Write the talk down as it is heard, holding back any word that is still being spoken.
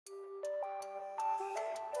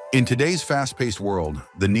In today's fast-paced world,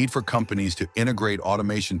 the need for companies to integrate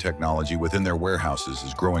automation technology within their warehouses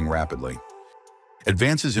is growing rapidly.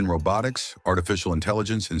 Advances in robotics, artificial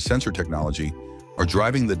intelligence, and sensor technology are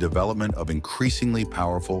driving the development of increasingly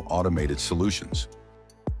powerful automated solutions.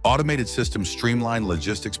 Automated systems streamline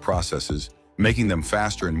logistics processes, making them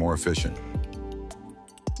faster and more efficient.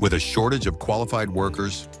 With a shortage of qualified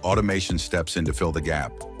workers, automation steps in to fill the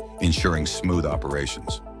gap, ensuring smooth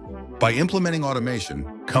operations. By implementing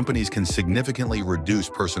automation, companies can significantly reduce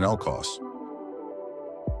personnel costs.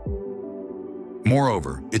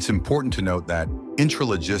 Moreover, it's important to note that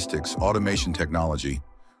intralogistics automation technology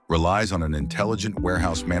relies on an intelligent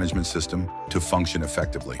warehouse management system to function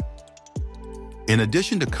effectively. In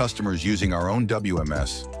addition to customers using our own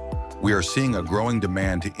WMS, we are seeing a growing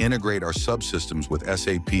demand to integrate our subsystems with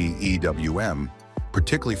SAP EWM,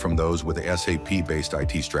 particularly from those with a SAP-based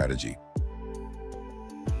IT strategy.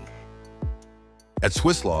 At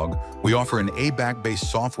Swisslog, we offer an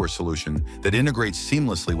ABAC-based software solution that integrates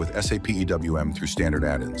seamlessly with SAP EWM through standard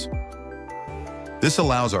add-ins. This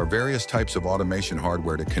allows our various types of automation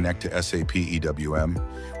hardware to connect to SAP EWM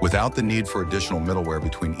without the need for additional middleware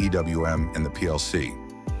between EWM and the PLC.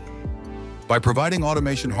 By providing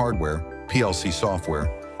automation hardware, PLC software,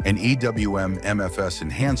 and EWM MFS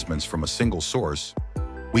enhancements from a single source,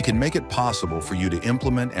 we can make it possible for you to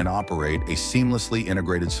implement and operate a seamlessly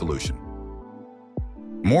integrated solution.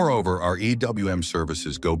 Moreover, our EWM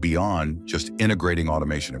services go beyond just integrating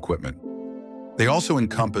automation equipment. They also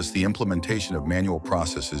encompass the implementation of manual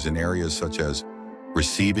processes in areas such as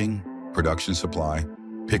receiving, production supply,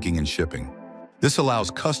 picking, and shipping. This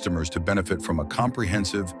allows customers to benefit from a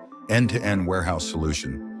comprehensive end-to-end warehouse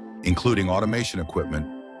solution, including automation equipment,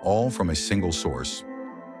 all from a single source.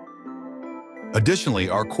 Additionally,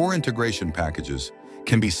 our core integration packages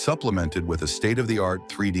can be supplemented with a state-of-the-art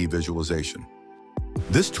 3D visualization.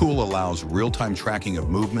 This tool allows real-time tracking of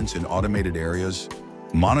movements in automated areas,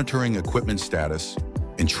 monitoring equipment status,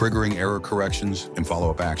 and triggering error corrections and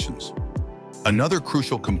follow-up actions. Another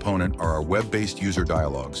crucial component are our web-based user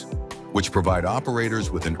dialogues, which provide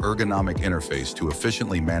operators with an ergonomic interface to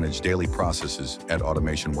efficiently manage daily processes at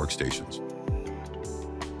automation workstations.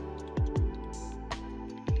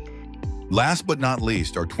 Last but not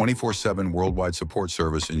least, our 24/7 worldwide support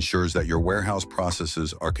service ensures that your warehouse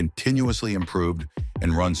processes are continuously improved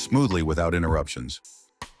and run smoothly without interruptions.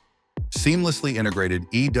 Seamlessly integrated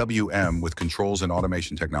EWM with controls and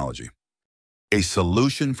automation technology. A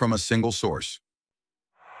solution from a single source.